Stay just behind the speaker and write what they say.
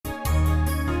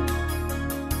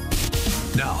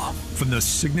Now, from the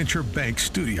Signature Bank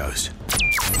Studios,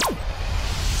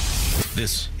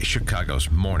 this is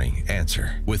Chicago's Morning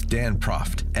Answer with Dan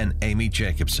Proft and Amy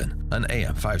Jacobson on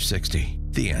AM 560.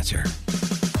 The Answer.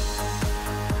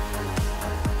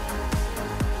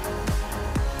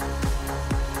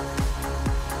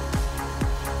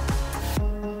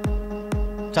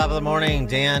 Top of the morning,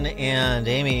 Dan and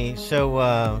Amy.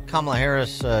 So Kamala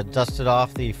Harris dusted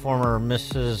off the former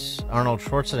Mrs. Arnold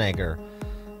Schwarzenegger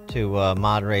to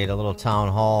moderate a little town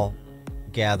hall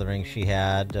gathering she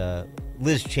had.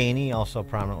 Liz Cheney also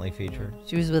prominently featured.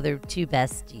 She was with her two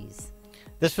besties.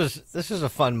 This was a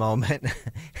fun moment.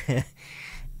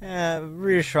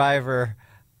 Maria Shriver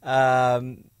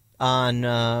on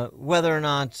whether or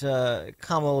not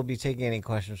Kamala will be taking any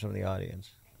questions from the audience.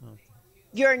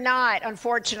 You're not,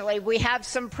 unfortunately. We have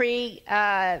some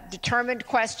predetermined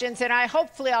questions, and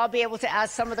hopefully I'll be able to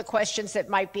ask some of the questions that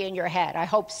might be in your head. I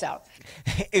hope so.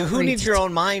 Who needs your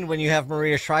own mind when you have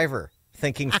Maria Shriver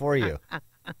thinking for you?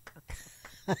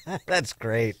 That's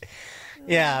great.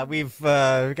 Yeah, we've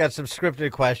got some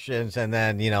scripted questions, and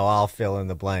then, I'll fill in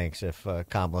the blanks if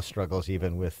Kamala struggles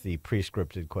even with the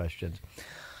pre-scripted questions.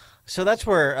 So that's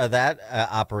where that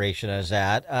operation is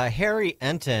at. Harry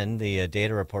Enton, the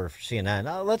data reporter for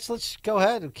CNN. Let's go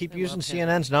ahead and keep using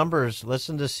CNN's numbers.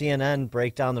 Listen to CNN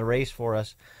break down the race for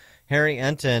us. Harry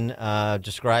Enton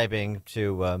describing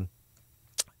to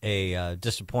a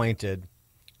disappointed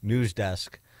news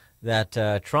desk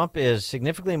that Trump is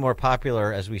significantly more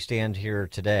popular as we stand here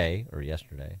today, or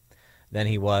yesterday, than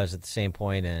he was at the same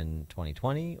point in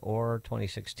 2020 or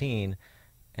 2016.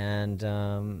 And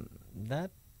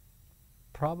that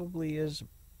probably is a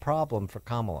problem for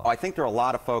Kamala. I think there are a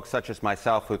lot of folks, such as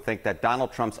myself, who think that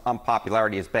Donald Trump's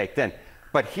unpopularity is baked in.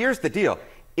 But here's the deal.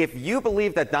 If you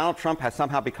believe that Donald Trump has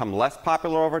somehow become less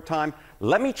popular over time,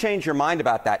 let me change your mind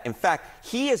about that. In fact,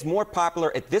 he is more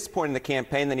popular at this point in the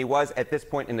campaign than he was at this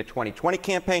point in the 2020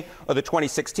 campaign or the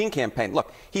 2016 campaign.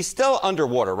 Look, he's still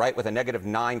underwater, right, with a negative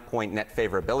 9-point net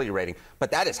favorability rating.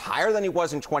 But that is higher than he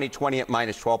was in 2020 at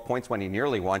minus 12 points when he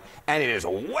nearly won. And it is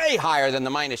way higher than the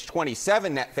minus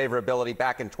 27 net favorability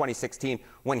back in 2016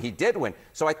 when he did win.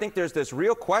 So I think there's this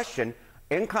real question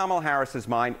in Kamala Harris's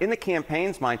mind, in the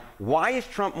campaign's mind, why is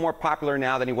Trump more popular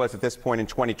now than he was at this point in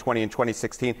 2020 and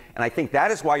 2016? And I think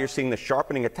that is why you're seeing the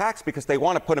sharpening attacks, because they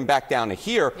want to put him back down to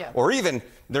here, or even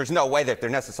there's no way that they're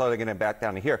necessarily going to back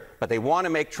down to here, but they want to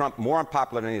make Trump more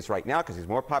unpopular than he is right now, because he's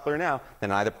more popular now than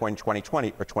either point in 2020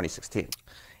 or 2016.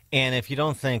 And if you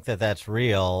don't think that that's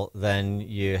real, then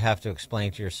you have to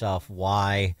explain to yourself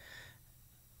why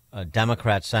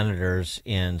Democrat senators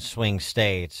in swing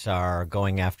states are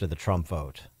going after the Trump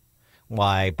vote.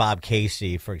 Why Bob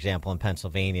Casey, for example, in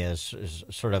Pennsylvania is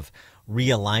sort of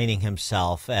realigning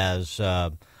himself as,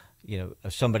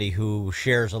 somebody who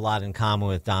shares a lot in common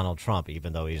with Donald Trump,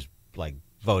 even though he's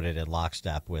voted in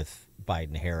lockstep with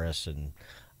Biden, Harris, and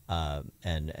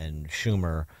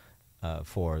Schumer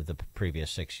for the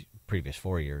previous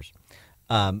 4 years.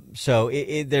 So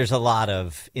there's a lot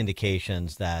of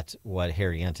indications that what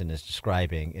Harry Enton is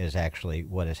describing is actually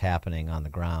what is happening on the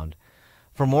ground.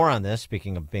 For more on this,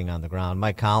 speaking of being on the ground,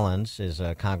 Mike Collins is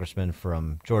a congressman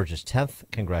from Georgia's 10th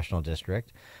congressional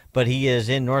district, but he is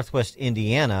in Northwest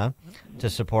Indiana to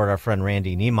support our friend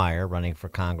Randy Niemeyer running for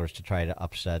Congress to try to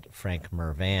upset Frank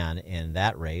Mervan in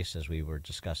that race, as we were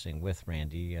discussing with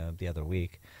Randy the other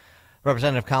week.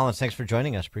 Representative Collins, thanks for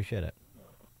joining us. Appreciate it.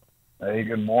 Hey,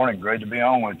 good morning. Great to be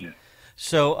on with you.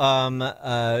 So,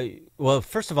 well,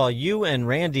 first of all, you and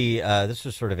Randy, this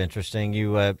was sort of interesting.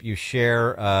 You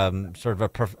share sort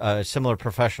of a similar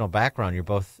professional background. You're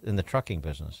both in the trucking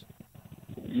business.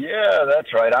 Yeah,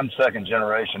 that's right. I'm second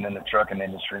generation in the trucking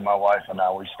industry. My wife and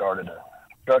I, we started a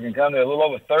trucking company a little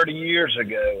over 30 years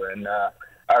ago, and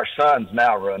our sons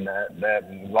now run that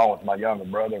along with my younger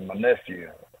brother and my nephew.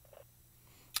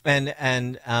 And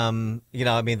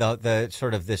the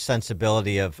sort of the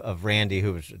sensibility of Randy,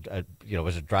 who was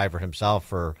was a driver himself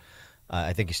for,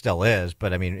 I think he still is,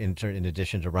 but I mean in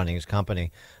addition to running his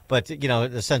company, but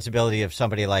the sensibility of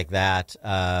somebody like that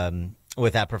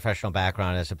with that professional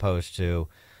background, as opposed to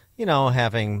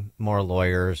having more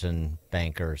lawyers and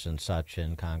bankers and such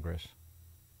in Congress.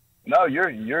 No,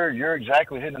 you're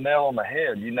exactly hitting the nail on the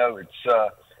head.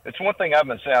 It's one thing I've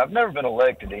been saying. I've never been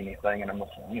elected to anything, and I'm,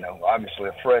 obviously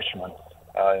a freshman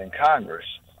in Congress.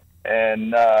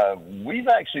 And we've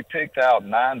actually picked out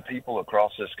 9 people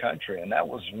across this country, and that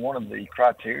was one of the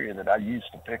criteria that I used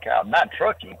to pick out, not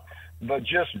trucking, but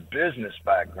just business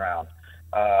background.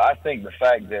 I think the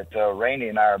fact that Randy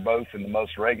and I are both in the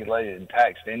most regulated and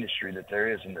taxed industry that there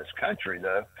is in this country,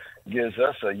 though, gives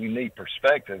us a unique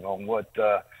perspective on what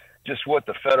just what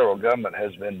the federal government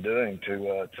has been doing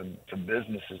to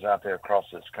businesses out there across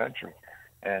this country,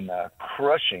 and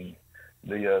crushing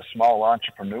the small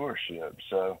entrepreneurship.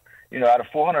 So, out of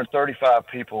 435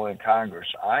 people in Congress,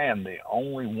 I am the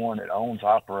only one that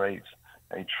operates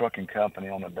a trucking company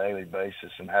on a daily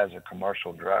basis and has a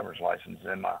commercial driver's license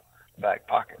in my back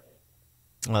pocket.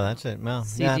 Well, that's it. Well,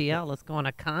 CGL, let's go on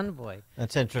a convoy.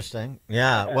 That's interesting.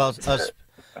 Yeah. Well,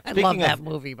 I love that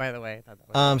movie, by the way.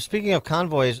 Speaking of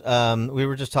convoys, we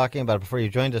were just talking about it before you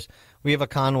joined us. We have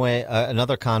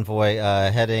another convoy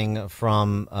heading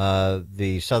from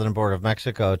the southern border of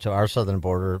Mexico to our southern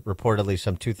border, reportedly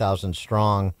some 2,000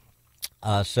 strong.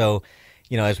 So,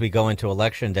 as we go into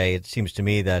Election Day, it seems to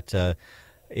me that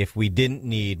if we didn't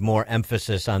need more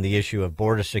emphasis on the issue of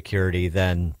border security,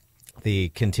 then the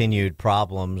continued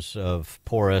problems of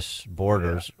porous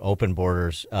borders, open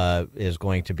borders, is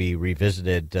going to be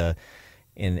revisited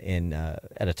in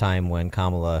at a time when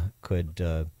Kamala could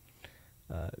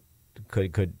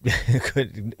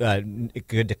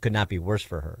not be worse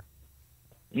for her.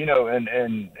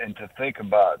 And to think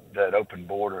about that open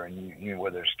border, and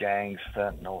whether it's gangs,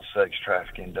 fentanyl, sex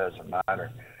trafficking, doesn't matter.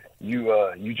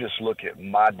 You just look at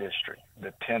my district,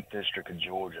 the 10th district of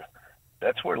Georgia.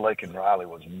 That's where Laken Riley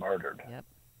was murdered. Yep.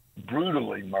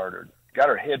 Brutally murdered. Got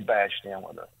her head bashed in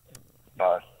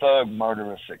by a thug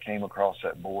murderess that came across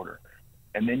that border.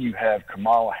 And then you have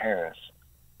Kamala Harris,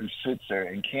 who sits there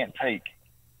and can't take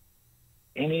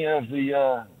any of the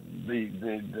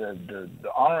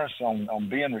onus on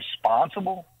being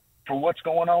responsible for what's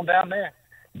going on down there.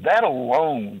 That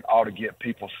alone ought to get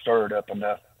people stirred up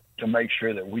enough to make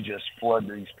sure that we just flood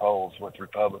these polls with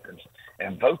Republicans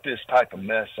and vote this type of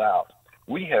mess out.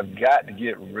 We have got to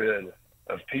get rid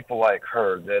of people like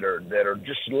her that are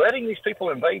just letting these people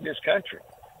invade this country.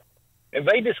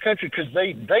 Invade this country because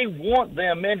they want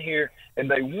them in here and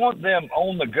they want them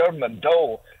on the government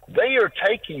dole. They are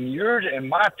taking yours and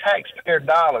my taxpayer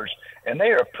dollars and they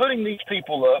are putting these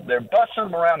people up. They're busing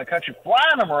them around the country,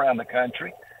 flying them around the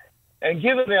country, and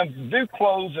giving them new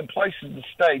clothes and places to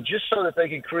stay just so that they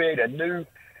can create a new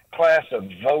class of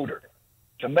voter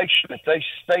to make sure that they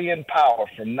stay in power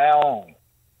from now on.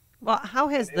 Well, how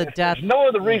has the death... There's no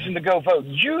other reason to go vote.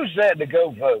 Use that to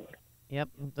go vote. Yep,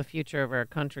 the future of our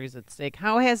country is at stake.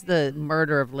 How has the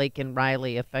murder of Laken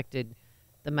Riley affected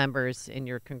the members in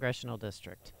your congressional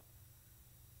district?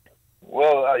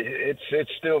 Well, it's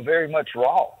still very much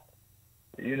raw.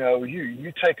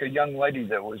 You take a young lady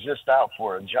that was just out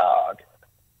for a jog,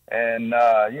 and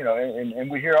and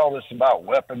we hear all this about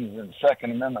weapons and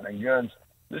Second Amendment and guns.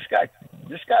 This guy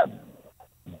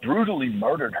brutally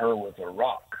murdered her with a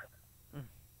rock.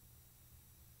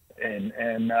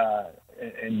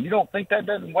 And you don't think that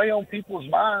doesn't weigh on people's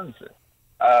minds?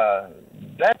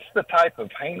 That's the type of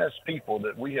heinous people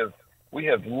that we have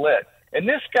let. And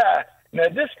this guy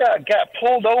got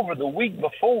pulled over the week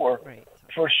before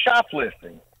for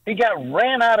shoplifting. He got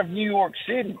ran out of New York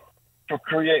City for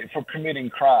committing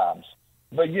crimes.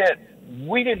 But yet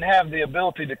we didn't have the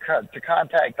ability to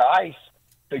contact ICE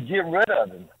to get rid of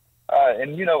him. I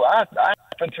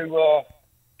happen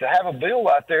to have a bill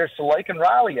out there. It's the Laken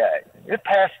Riley Act. It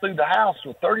passed through the House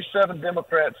with 37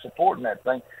 Democrats supporting that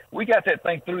thing. We got that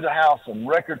thing through the House in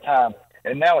record time,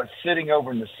 and now it's sitting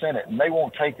over in the Senate, and they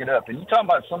won't take it up. And you talking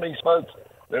about some of these folks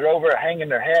that are over there hanging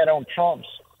their hat on Trump's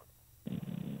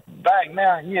back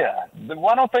now? Yeah.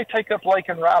 Why don't they take up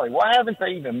Laken Riley? Why haven't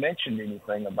they even mentioned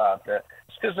anything about that?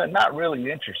 It's because they're not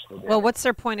really interested. Well, what's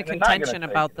their point of contention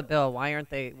about the bill? Why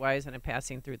isn't it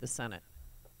passing through the Senate?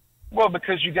 Well,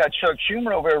 because you got Chuck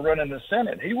Schumer over there running the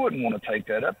Senate. He wouldn't want to take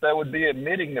that up. That would be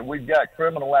admitting that we've got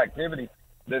criminal activity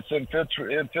that's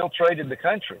infiltrated the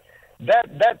country.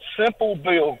 That simple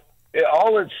bill,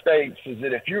 all it states is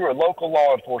that if you're a local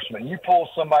law enforcement, you pull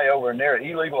somebody over and they're an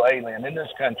illegal alien in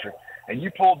this country, and you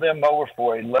pull them over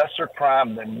for a lesser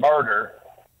crime than murder,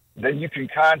 then you can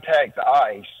contact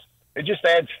ICE. It just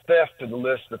adds theft to the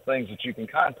list of things that you can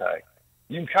contact.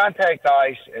 You can contact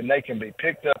ICE, and they can be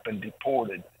picked up and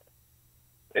deported.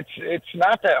 It's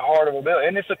not that hard of a bill,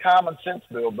 and it's a common sense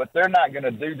bill, but they're not going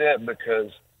to do that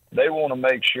because they want to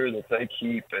make sure that they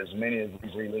keep as many of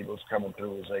these illegals coming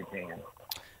through as they can.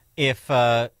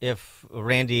 If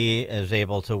Randy is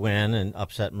able to win and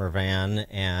upset Mervan,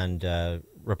 and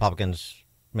Republicans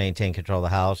maintain control of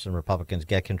the House and Republicans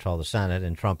get control of the Senate,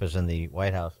 and Trump is in the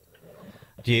White House,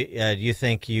 do you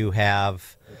think you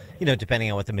have,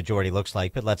 depending on what the majority looks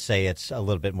like, but let's say it's a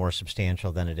little bit more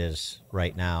substantial than it is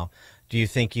right now, do you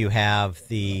think you have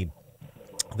the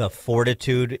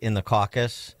fortitude in the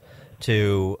caucus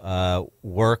to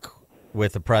work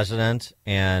with the president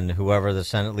and whoever the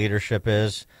Senate leadership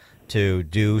is to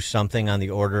do something on the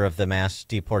order of the mass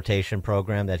deportation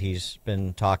program that he's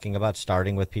been talking about,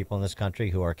 starting with people in this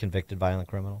country who are convicted violent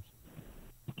criminals?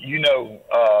 You know,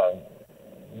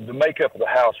 the makeup of the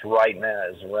House right now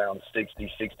is around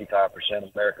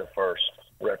 60-65% America First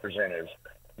representatives.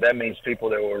 That means people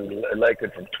that were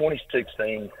elected from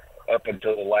 2016 up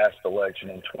until the last election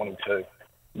in 22.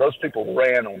 Those people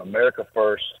ran on America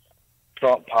First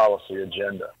Trump policy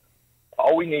agenda.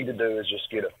 All we need to do is just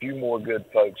get a few more good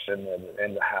folks in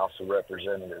the House of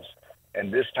Representatives.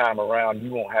 And this time around,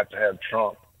 you won't have to have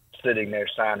Trump sitting there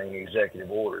signing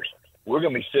executive orders. We're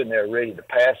going to be sitting there ready to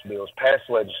pass bills, pass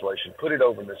legislation, put it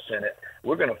over in the Senate.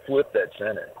 We're going to flip that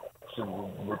Senate.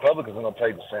 So Republicans are going to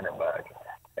take the Senate back.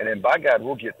 And then, by God,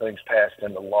 we'll get things passed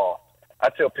into law. I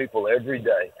tell people every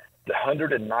day, the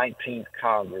 119th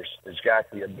Congress has got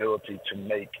the ability to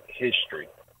make history.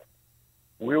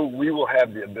 We will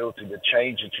have the ability to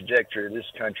change the trajectory of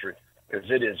this country because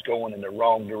it is going in the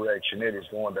wrong direction. It is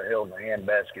going to hell in the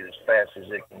handbasket as fast as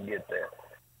it can get there.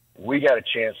 We got a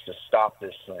chance to stop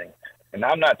this thing. And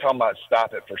I'm not talking about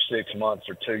stop it for 6 months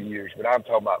or 2 years, but I'm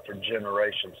talking about for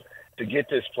generations to get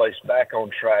this place back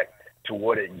on track to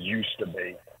what it used to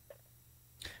be.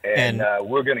 And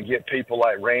we're going to get people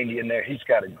like Randy in there. He's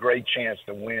got a great chance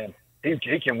to win.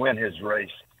 He can win his race.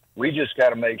 We just got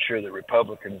to make sure that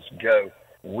Republicans go.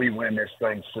 We win this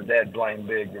thing so that blame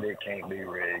big that it can't be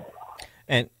rigged.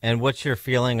 And what's your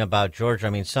feeling about Georgia? I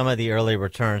mean, some of the early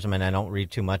returns, I mean, I don't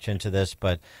read too much into this,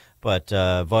 but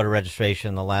voter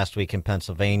registration the last week in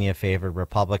Pennsylvania favored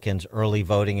Republicans. Early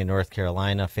voting in North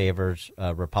Carolina favors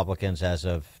Republicans as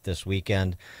of this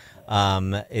weekend.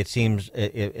 It seems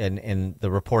in the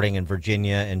reporting in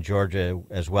Virginia and Georgia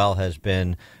as well has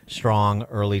been strong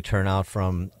early turnout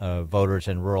from voters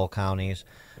in rural counties.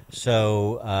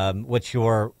 So what's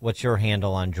your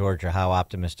handle on Georgia? How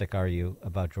optimistic are you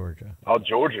about Georgia? Oh,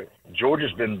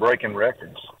 Georgia's been breaking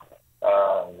records,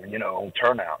 on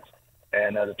turnout.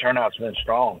 And the turnout's been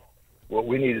strong. What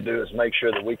we need to do is make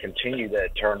sure that we continue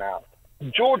that turnout.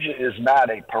 Georgia is not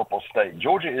a purple state.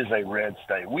 Georgia is a red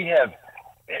state. We have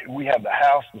the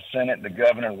House, the Senate, the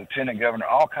governor, the lieutenant governor,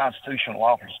 all constitutional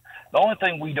officers. The only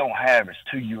thing we don't have is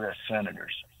 2 U.S.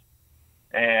 senators.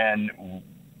 And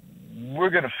we're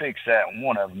going to fix that,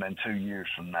 one of them, in 2 years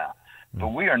from now.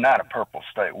 But we are not a purple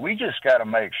state. We just got to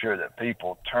make sure that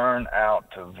people turn out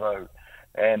to vote.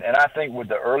 And I think with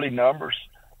the early numbers,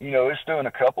 it's doing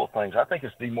a couple of things. I think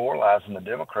it's demoralizing the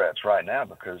Democrats right now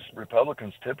because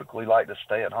Republicans typically like to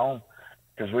stay at home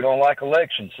because we don't like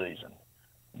election season.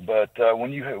 But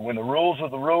when the rules are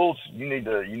the rules, you need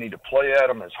to play at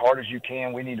them as hard as you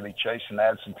can. We need to be chasing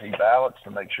absentee ballots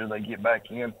to make sure they get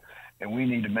back in, and we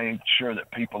need to make sure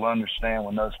that people understand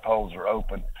when those polls are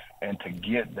open and to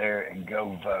get there and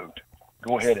go vote.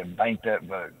 Go ahead and bank that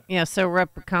vote. Yeah, so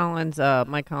Rep. Collins,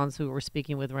 Mike Collins, who we're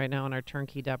speaking with right now on our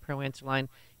turnkey.pro answer line,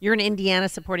 you're in Indiana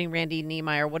supporting Randy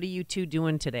Niemeyer. What are you two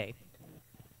doing today?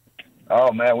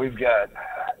 Oh, man, we've got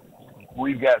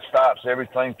stops,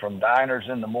 everything from diners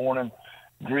in the morning,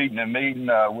 greeting and meeting.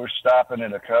 We're stopping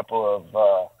at a couple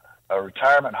of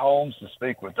retirement homes to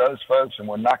speak with those folks, and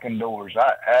we're knocking doors.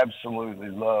 I absolutely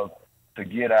love to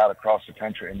get out across the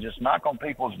country and just knock on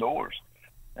people's doors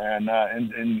and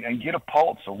get a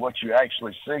pulse of what you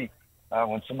actually see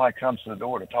when somebody comes to the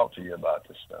door to talk to you about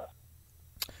this stuff.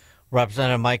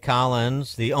 Representative Mike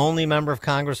Collins, the only member of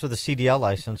Congress with a CDL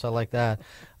license. I like that.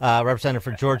 Representative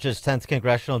for Georgia's 10th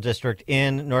Congressional District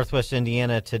in Northwest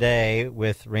Indiana today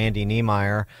with Randy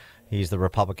Niemeyer. He's the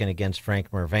Republican against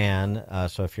Frank Mervan.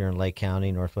 So if you're in Lake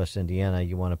County, Northwest Indiana,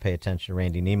 you want to pay attention to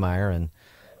Randy Niemeyer and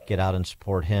get out and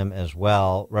support him as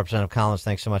well. Representative Collins,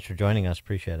 thanks so much for joining us.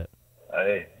 Appreciate it.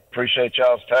 Hey, appreciate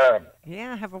y'all's time.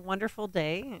 Yeah, have a wonderful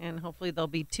day, and hopefully there'll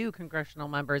be 2 congressional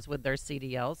members with their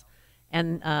CDLs.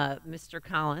 And Mr.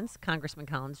 Collins, Congressman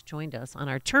Collins, joined us on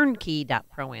our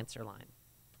turnkey.pro answer line.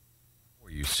 Or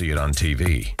you see it on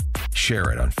TV, share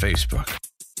it on Facebook,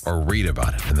 or read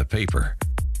about it in the paper.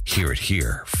 Hear it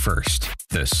here first.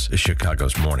 This is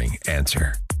Chicago's Morning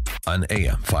Answer on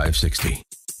AM 560.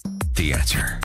 The Answer.